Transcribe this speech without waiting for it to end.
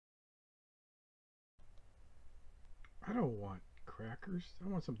I don't want crackers. I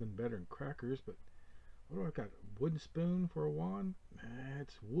want something better than crackers, but what do I got? A wooden spoon for a wand?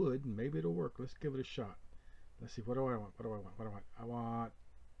 It's wood. Maybe it'll work. Let's give it a shot. Let's see. What do I want? What do I want? What do I want? I want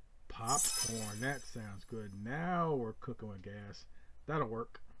popcorn. That sounds good. Now we're cooking with gas. That'll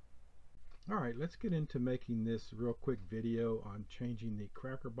work. Alright, let's get into making this real quick video on changing the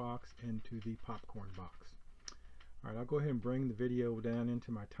cracker box into the popcorn box. Alright, I'll go ahead and bring the video down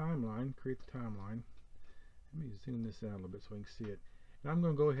into my timeline, create the timeline. Let me zoom this out a little bit so we can see it. Now I'm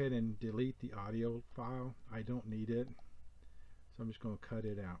going to go ahead and delete the audio file. I don't need it, so I'm just going to cut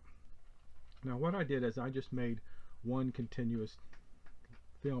it out. Now what I did is I just made one continuous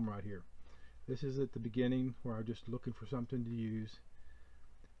film right here. This is at the beginning where I'm just looking for something to use.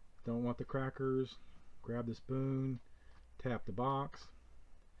 Don't want the crackers, grab the spoon, tap the box,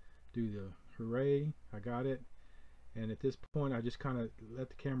 do the hooray, I got it, and at this point I just kind of let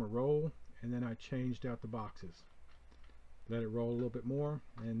the camera roll, and then I changed out the boxes. Let it roll a little bit more,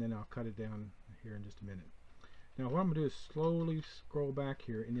 and then I'll cut it down here in just a minute. Now what I'm going to do is slowly scroll back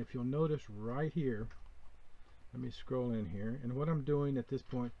here, and if you'll notice right here, let me scroll in here, and what I'm doing at this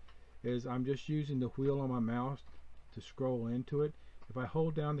point is I'm just using the wheel on my mouse to scroll into it. If I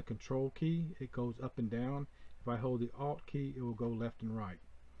hold down the control key, it goes up and down. If I hold the alt key, it will go left and right.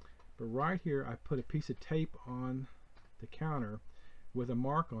 But right here, I put a piece of tape on the counter with a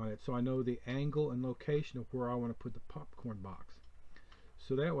mark on it so I know the angle and location of where I want to put the popcorn box.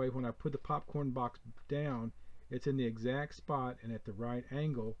 So that way, when I put the popcorn box down, it's in the exact spot and at the right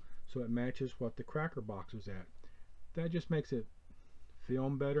angle so it matches what the cracker box was at. That just makes it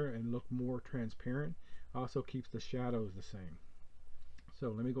film better and look more transparent. Also keeps the shadows the same. So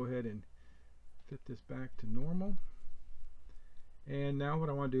let me go ahead and fit this back to normal. And now what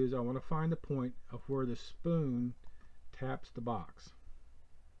I want to do is I want to find the point of where the spoon taps the box.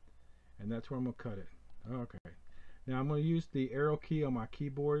 And that's where I'm going to cut it. Okay. Now I'm going to use the arrow key on my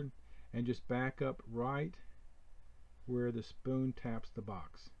keyboard and just back up right where the spoon taps the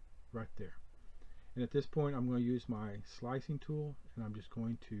box. Right there. And at this point I'm going to use my slicing tool and I'm just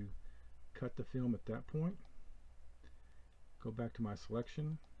going to cut the film at that point. Go back to my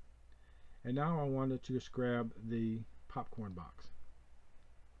selection, and now I wanted to just grab the popcorn box,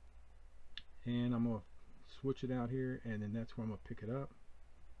 and I'm going to switch it out here, and then that's where I'm going to pick it up.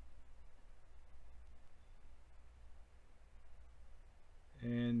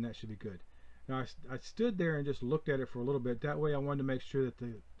 And that should be good. Now I stood there and just looked at it for a little bit. That way I wanted to make sure that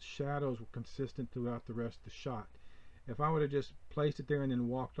the shadows were consistent throughout the rest of the shot. If I would have just placed it there and then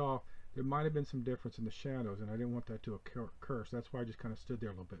walked off, there might have been some difference in the shadows, and I didn't want that to occur, so that's why I just kind of stood there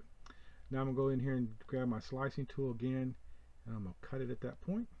a little bit. Now I'm going to go in here and grab my slicing tool again, and I'm going to cut it at that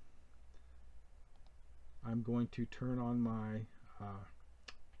point. I'm going to turn on my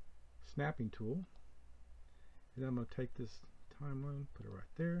snapping tool, and I'm going to take this timeline, put it right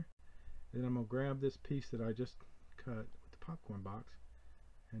there, and then I'm going to grab this piece that I just cut with the popcorn box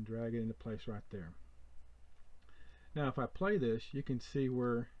and drag it into place right there. Now if I play this, you can see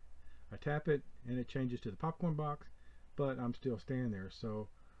where I tap it and it changes to the popcorn box, but I'm still standing there. So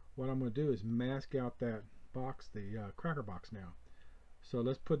what I'm going to do is mask out that box, the cracker box now. So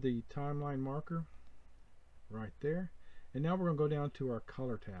let's put the timeline marker right there, and now we're going to go down to our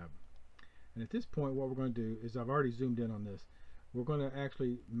color tab. And at this point what we're going to do is, I've already zoomed in on this, we're going to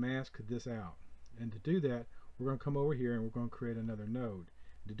actually mask this out. And to do that, we're going to come over here and we're going to create another node.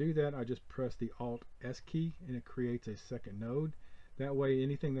 To do that, I just press the Alt S key and it creates a second node. That way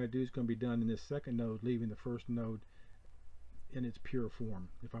anything that I do is going to be done in this second node, leaving the first node in its pure form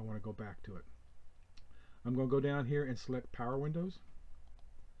if I want to go back to it. I'm going to go down here and select Power Windows,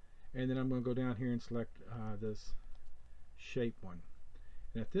 and then I'm going to go down here and select this shape one.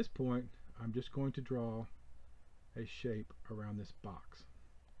 And at this point I'm just going to draw a shape around this box.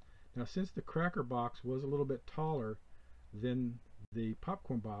 Now since the cracker box was a little bit taller than the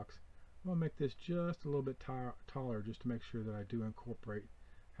popcorn box, I'm going to make this just a little bit taller just to make sure that I do incorporate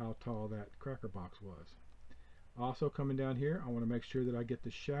how tall that cracker box was. Also coming down here, I want to make sure that I get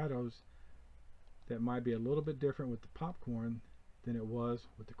the shadows that might be a little bit different with the popcorn than it was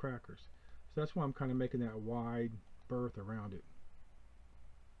with the crackers. So that's why I'm kind of making that wide berth around it.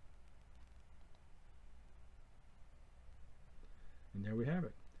 And there we have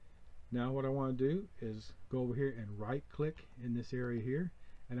it. Now what I want to do is go over here and right click in this area here,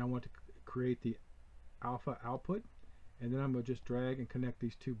 and I want to create the alpha output, and then I'm going to just drag and connect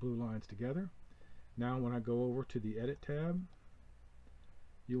these two blue lines together. Now when I go over to the edit tab,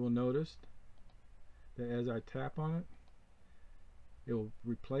 you will notice that as I tap on it, it will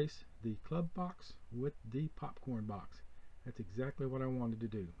replace the club box with the popcorn box. That's exactly what I wanted to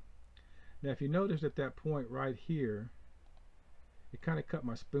do. Now if you notice at that point right here, it kind of cut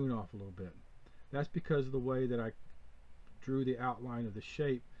my spoon off a little bit. That's because of the way that I drew the outline of the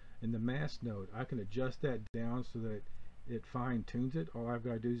shape in the mask node. I can adjust that down so that it fine tunes it. All I've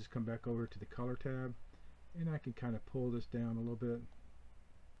got to do is just come back over to the color tab, and I can kind of pull this down a little bit.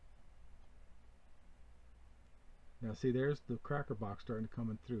 Now see, there's the cracker box starting to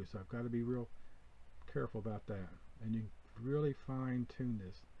come through, so I've got to be real careful about that. And you can really fine tune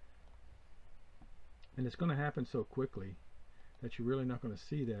this. And it's going to happen so quickly that you're really not going to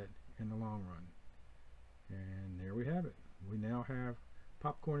see that in the long run. And there we have it. We now have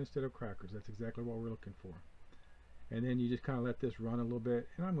popcorn instead of crackers. That's exactly what we're looking for. And then you just kind of let this run a little bit,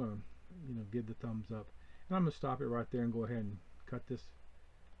 and I'm going to give the thumbs up. And I'm going to stop it right there and go ahead and cut this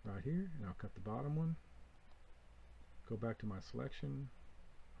right here, and I'll cut the bottom one. Go back to my selection,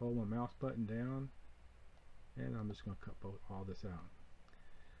 hold my mouse button down, and I'm just going to cut all this out.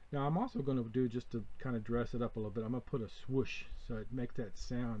 Now I'm also going to do, just to kind of dress it up a little bit, I'm going to put a swoosh so it makes that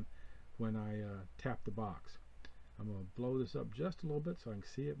sound when I tap the box. I'm going to blow this up just a little bit so I can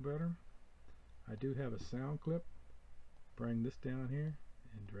see it better. I do have a sound clip. Bring this down here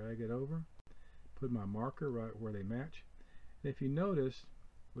and drag it over. Put my marker right where they match. And if you notice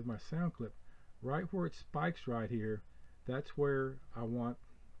with my sound clip, right where it spikes right here, that's where I want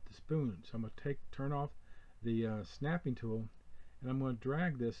the spoon. So I'm going to turn off the snapping tool, and I'm going to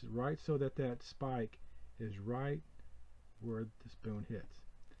drag this right so that that spike is right where the spoon hits.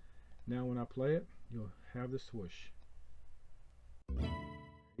 Now when I play it, you'll have the swoosh. There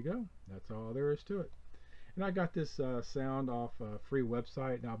you go. That's all there is to it. And I got this sound off a free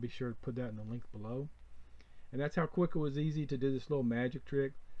website, and I'll be sure to put that in the link below. And that's how quick it was easy to do this little magic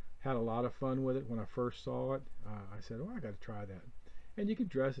trick. Had a lot of fun with it when I first saw it. I said, oh, I got to try that. And you can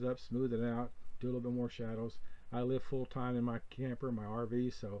dress it up, smooth it out, do a little bit more shadows. I live full time in my camper, my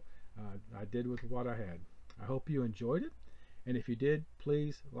RV, so I did with what I had. I hope you enjoyed it. And if you did,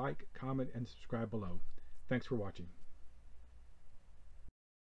 please like, comment, and subscribe below. Thanks for watching.